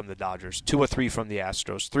 7 from the Dodgers, 2 or 3 from the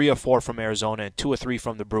Astros, 3 or 4 from Arizona, and 2 or 3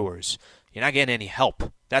 from the Brewers. You're not getting any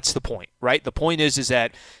help. That's the point, right? The point is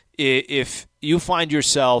that if you find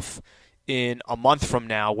yourself in a month from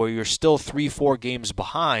now where you're still 3-4 games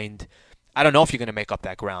behind, I don't know if you're going to make up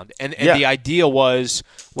that ground. And the idea was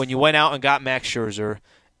when you went out and got Max Scherzer,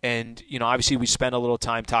 and obviously we spent a little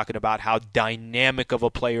time talking about how dynamic of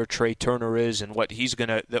a player Trey Turner is and what he's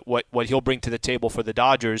what he'll bring to the table for the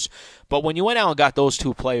Dodgers. But when you went out and got those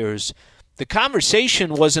 2 players, the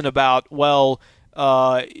conversation wasn't about,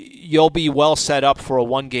 you'll be well set up for a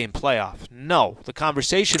 1-game playoff. No, the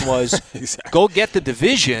conversation was exactly. Go get the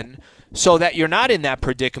division so that you're not in that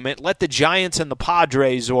predicament. Let the Giants and the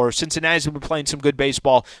Padres or Cincinnati's been playing some good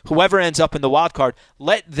baseball, whoever ends up in the wild card,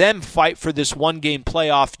 let them fight for this 1-game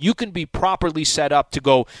playoff. You can be properly set up to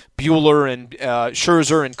go Buehler and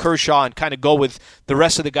Scherzer and Kershaw and kind of go with the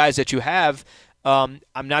rest of the guys that you have. I'm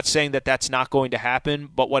not saying that that's not going to happen,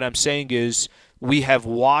 but what I'm saying is we have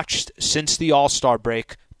watched since the All-Star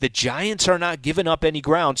break, the Giants are not giving up any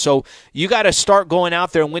ground. So you got to start going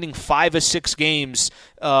out there and winning 5 of 6 games,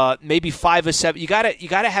 maybe 5 of 7. You got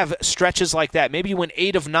to have stretches like that. Maybe you win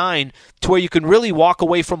 8 of 9 to where you can really walk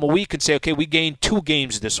away from a week and say, okay, we gained 2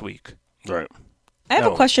 games this week. Right. I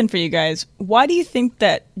have a question for you guys. Why do you think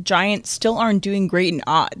that Giants still aren't doing great in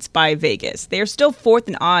odds by Vegas? They're still 4th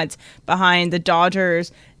in odds behind the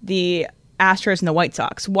Dodgers, the Astros, and the White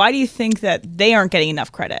Sox. Why do you think that they aren't getting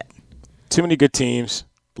enough credit? Too many good teams,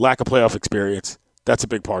 lack of playoff experience. That's a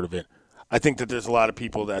big part of it. I think that there's a lot of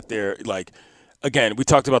people that they're like, again, we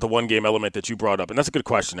talked about the one-game element that you brought up, and that's a good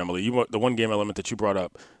question, Emily. The one-game element that you brought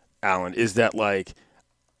up, Alan, is that like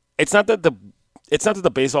it's not that the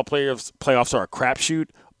baseball playoffs are a crapshoot,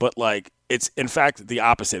 but like it's in fact the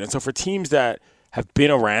opposite. And so for teams that have been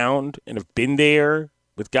around and have been there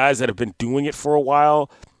with guys that have been doing it for a while,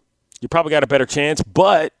 you probably got a better chance,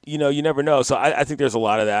 but, you never know. So I think there's a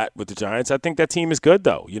lot of that with the Giants. I think that team is good,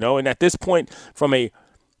 though, and at this point, from a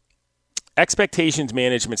expectations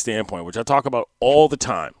management standpoint, which I talk about all the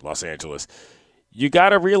time, Los Angeles, you got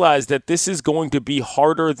to realize that this is going to be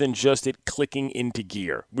harder than just it clicking into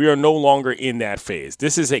gear. We are no longer in that phase.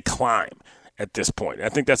 This is a climb at this point. I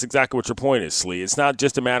think that's exactly what your point is, Slee. It's not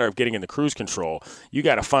just a matter of getting in the cruise control. You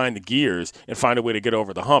got to find the gears and find a way to get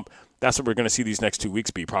over the hump. That's what we're going to see these next 2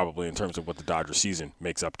 weeks be probably in terms of what the Dodgers season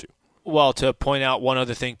makes up to. Well, to point out one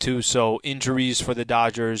other thing, too, so injuries for the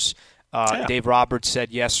Dodgers. Dave Roberts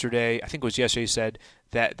said yesterday, I think it was yesterday, he said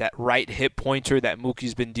that right hip pointer that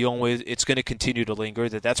Mookie's been dealing with, it's going to continue to linger,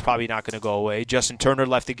 that's probably not going to go away. Justin Turner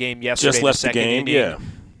left the game yesterday. Just left the game, yeah.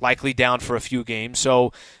 Likely down for a few games.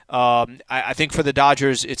 So I think for the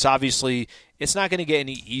Dodgers, it's not going to get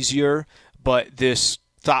any easier, but this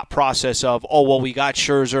thought process of, we got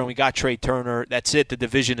Scherzer and we got Trey Turner, that's it, the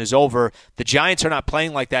division is over. The Giants are not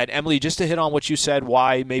playing like that. Emily, just to hit on what you said,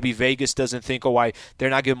 why maybe Vegas doesn't think or why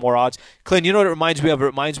they're not giving more odds. Clint, you know what it reminds me of? It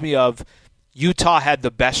reminds me of Utah had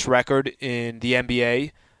the best record in the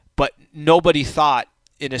NBA, but nobody thought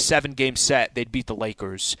in a 7-game set they'd beat the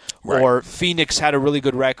Lakers. Right. Or Phoenix had a really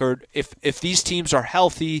good record. If these teams are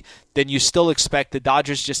healthy, then you still expect the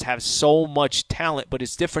Dodgers just have so much talent, but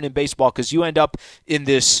it's different in baseball because you end up in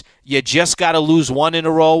this, you just got to lose one in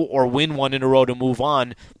a row or win one in a row to move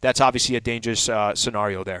on. That's obviously a dangerous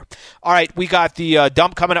scenario there. All right, we got the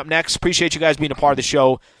dump coming up next. Appreciate you guys being a part of the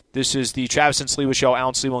show. This is the Travis and Sliwa Show.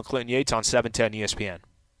 Alan Sliwa and Clinton Yates on 710 ESPN.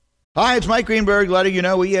 Hi, it's Mike Greenberg letting you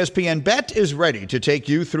know ESPN Bet is ready to take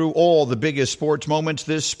you through all the biggest sports moments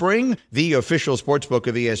this spring. The official sportsbook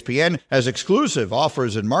of ESPN has exclusive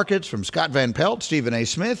offers and markets from Scott Van Pelt, Stephen A.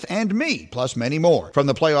 Smith, and me, plus many more. From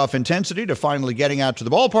the playoff intensity to finally getting out to the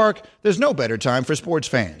ballpark, there's no better time for sports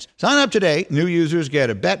fans. Sign up today. New users get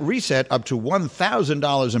a bet reset up to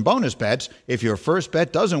 $1,000 in bonus bets if your first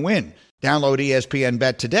bet doesn't win. Download ESPN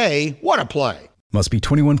Bet today. What a play. Must be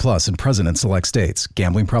 21 plus and present in select states.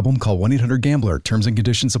 Gambling problem? Call 1-800-GAMBLER. Terms and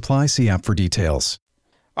conditions apply. See app for details.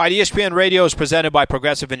 All right, ESPN Radio is presented by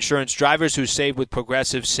Progressive Insurance. Drivers who save with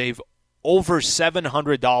Progressive save over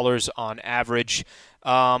 $700 on average.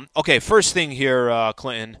 Okay, first thing here,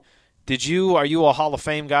 Clinton. Are you a Hall of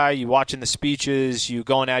Fame guy? You watching the speeches? You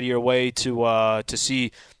going out of your way to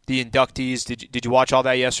see the inductees? Did you watch all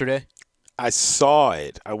that yesterday? I saw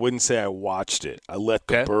it. I wouldn't say I watched it. I let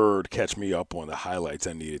the bird catch me up on the highlights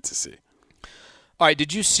I needed to see. All right,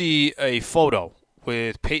 did you see a photo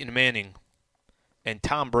with Peyton Manning and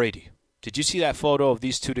Tom Brady? Did you see that photo of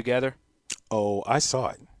these two together? Oh, I saw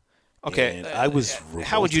it. Okay. I was revolted.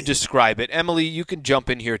 How would you describe it? Emily, you can jump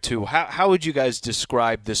in here too. How would you guys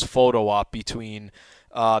describe this photo op between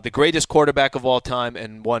the greatest quarterback of all time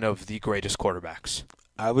and one of the greatest quarterbacks?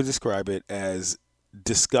 I would describe it as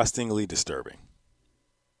disgustingly disturbing.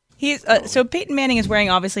 He's so Peyton Manning is wearing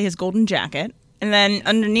obviously his golden jacket, and then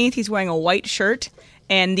underneath he's wearing a white shirt,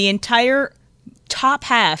 and the entire top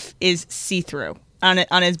half is see-through on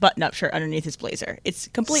his button-up shirt underneath his blazer. It's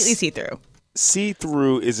completely see-through.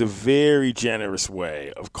 See-through is a very generous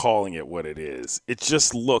way of calling it what it is. It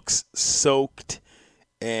just looks soaked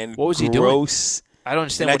and what was gross. He doing? I don't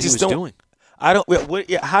understand what he was doing. I don't.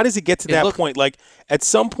 How does it get to that point? Like at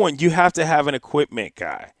some point, you have to have an equipment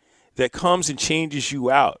guy that comes and changes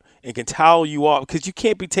you out and can towel you off because you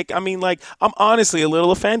can't be taking. I mean, like I'm honestly a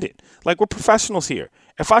little offended. Like we're professionals here.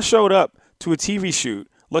 If I showed up to a TV shoot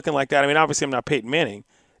looking like that, I mean, obviously I'm not Peyton Manning.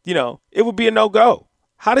 It would be a no-go.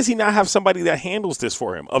 How does he not have somebody that handles this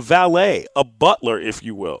for him? A valet, a butler, if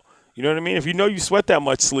you will. You know what I mean? If you know you sweat that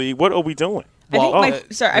much, Slee, what are we doing? I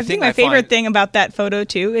think my favorite thing about that photo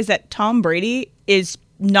too is that Tom Brady is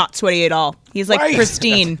not sweaty at all. He's like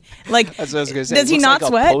pristine. Like that's what I was gonna say. Does he not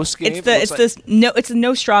sweat? It's the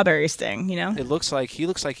no strawberries thing. It looks like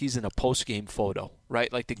he's in a post game photo,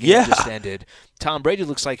 right? Like the game just ended. Tom Brady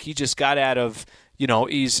looks like he just got out of.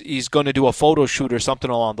 He's going to do a photo shoot or something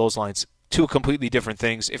along those lines. Two completely different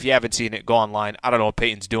things. If you haven't seen it, go online. I don't know what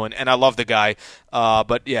Peyton's doing, and I love the guy.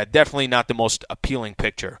 But, yeah, definitely not the most appealing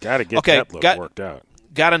picture. Got to get that look worked out.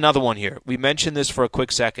 Got another one here. We mentioned this for a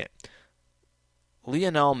quick second.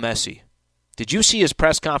 Lionel Messi. Did you see his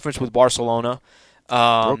press conference with Barcelona?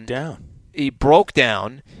 Broke down. he broke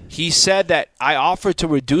down. He said that I offered to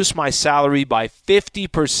reduce my salary by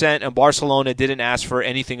 50%, and Barcelona didn't ask for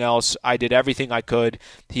anything else. I did everything I could.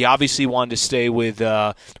 He obviously wanted to stay with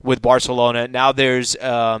Barcelona. Now there's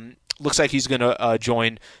looks like he's going to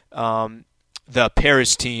join the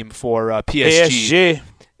Paris team for PSG.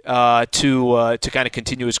 To kind of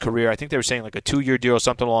continue his career. I think they were saying like a 2-year deal or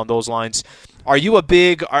something along those lines. Are you a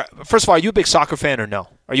big first of all, are you a big soccer fan or no?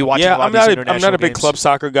 Are you watching a lot of these international I'm not a big games? club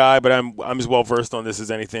soccer guy, but I'm as well versed on this as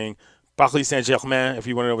anything. Paris Saint-Germain, if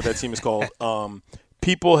you want to know what that team is called.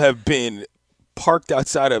 People have been parked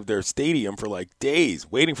outside of their stadium for like days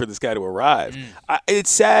waiting for this guy to arrive. It's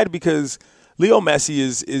sad because Leo Messi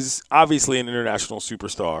is obviously an international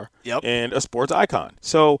superstar and a sports icon.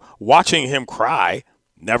 So watching him cry,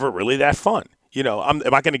 never really that fun. You know, am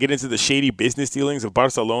I going to get into the shady business dealings of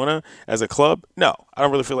Barcelona as a club? No, I don't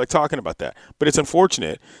really feel like talking about that. But it's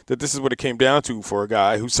unfortunate that this is what it came down to for a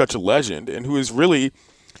guy who's such a legend and who is really,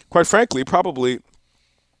 quite frankly, probably,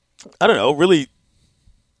 I don't know, really,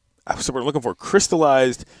 that's what we're looking for,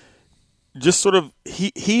 crystallized, just sort of,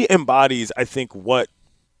 he embodies, I think, what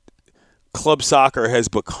club soccer has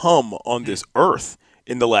become on this earth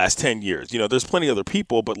in the last 10 years. You know, there's plenty of other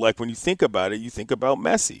people, but like when you think about it, you think about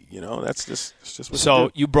Messi. You know, that's just what So you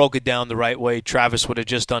do. you broke it down the right way. Travis would have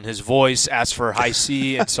just done his voice, asked for high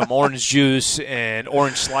C and some orange juice and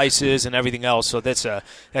orange slices and everything else. So that's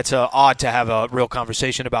odd to have a real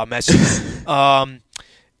conversation about Messi.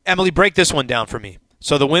 Emily, break this one down for me.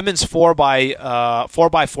 So the women's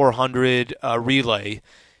 4x400 relay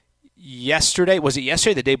yesterday, was it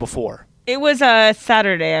yesterday or the day before? It was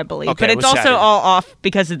Saturday, I believe. Okay, but it's also Saturday. all off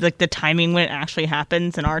because of the timing when it actually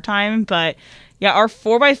happens in our time. But yeah, our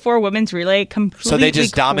 4x4 women's relay completely So they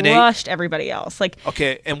just dominate? crushed everybody else.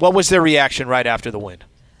 Okay, and what was their reaction right after the win?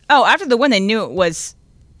 Oh, after the win, they knew it was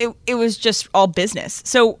just all business.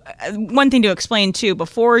 So one thing to explain too,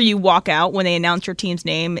 before you walk out, when they announce your team's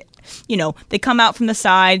name, you know, they come out from the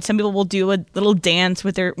side. Some people will do a little dance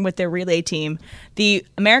with their relay team. The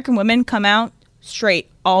American women come out straight,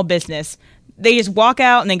 all business. They just walk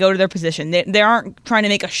out and they go to their position. They aren't trying to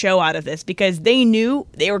make a show out of this because they knew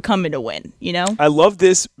they were coming to win, you know? I love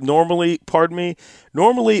this normally,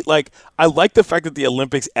 like, I like the fact that the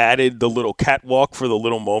Olympics added the little catwalk for the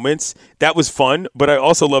little moments. That was fun, but I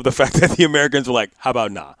also love the fact that the Americans were like, how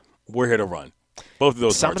about nah? We're here to run. Both of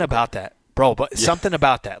those Something about that. Bro, but something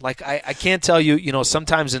about that. Like, I can't tell you, you know,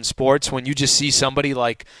 sometimes in sports when you just see somebody,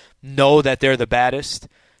 like, know that they're the baddest,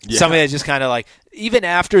 somebody that's just kind of like, even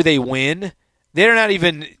after they win, they're not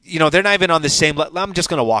even, you know, they're not even on the same level. I'm just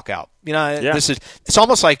going to walk out. You know, it's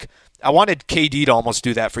almost like I wanted KD to almost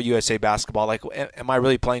do that for USA Basketball. Like, am I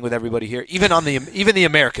really playing with everybody here? Even the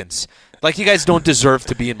Americans. Like, you guys don't deserve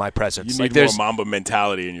to be in my presence. You need more Mamba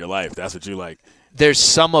mentality in your life. That's what you like. There's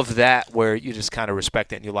some of that where you just kind of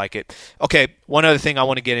respect it and you like it. Okay, one other thing I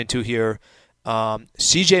want to get into here.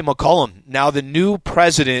 CJ McCollum, now the new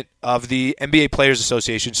president of the NBA Players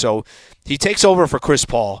Association. So he takes over for Chris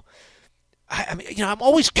Paul. I mean, you know, I'm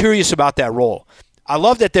always curious about that role. I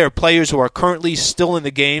love that there are players who are currently still in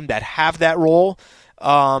the game that have that role.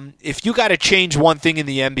 If you got to change one thing in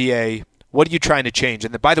the NBA, what are you trying to change?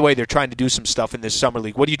 And by the way, they're trying to do some stuff in this summer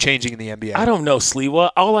league. What are you changing in the NBA? I don't know,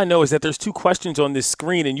 Sliwa. All I know is that there's two questions on this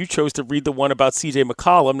screen, and you chose to read the one about C.J.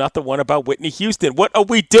 McCollum, not the one about Whitney Houston. What are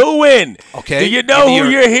we doing? Okay. Do you know who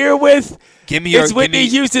you're here with? It's Whitney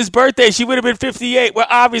Houston's birthday. She would have been 58. We're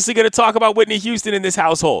obviously going to talk about Whitney Houston in this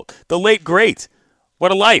household. The late great.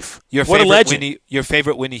 What a life. What a legend. Your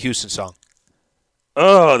favorite Whitney Houston song?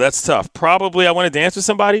 Oh, that's tough. Probably I Want to Dance with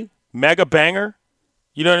Somebody. Mega banger.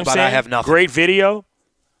 You know what I'm saying? I Have Nothing. Great video.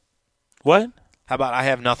 What? How about I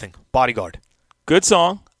Have Nothing? Bodyguard. Good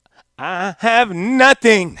song. I have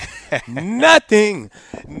nothing. Nothing.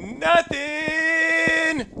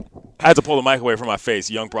 I had to pull the mic away from my face.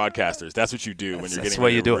 Young broadcasters. That's what you do when you're getting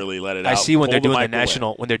ready to really let it out. I see when Pull they're doing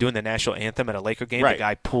mic when they're doing the national anthem at a Laker game, Right. the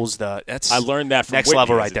guy pulls that's I learned that from next Whitney,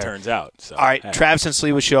 level as right it there. turns out. So, all right, hey. Travis and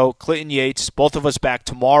Sliwa Show, Clinton Yates, both of us back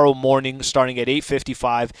tomorrow morning starting at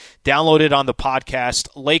 8:55. Download it on the podcast.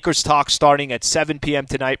 Lakers Talk starting at 7 p.m.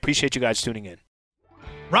 tonight. Appreciate you guys tuning in.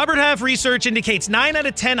 Robert Half research indicates 9 out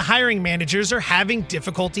of 10 hiring managers are having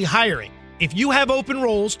difficulty hiring. If you have open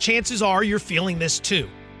roles, chances are you're feeling this too.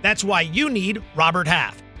 That's why you need Robert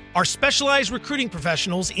Half. Our specialized recruiting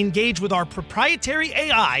professionals engage with our proprietary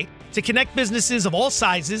AI to connect businesses of all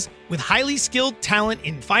sizes with highly skilled talent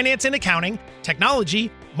in finance and accounting, technology,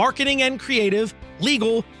 marketing and creative,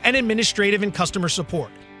 legal, and administrative and customer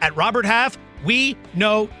support. At Robert Half, we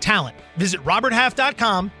know talent. Visit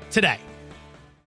roberthalf.com today.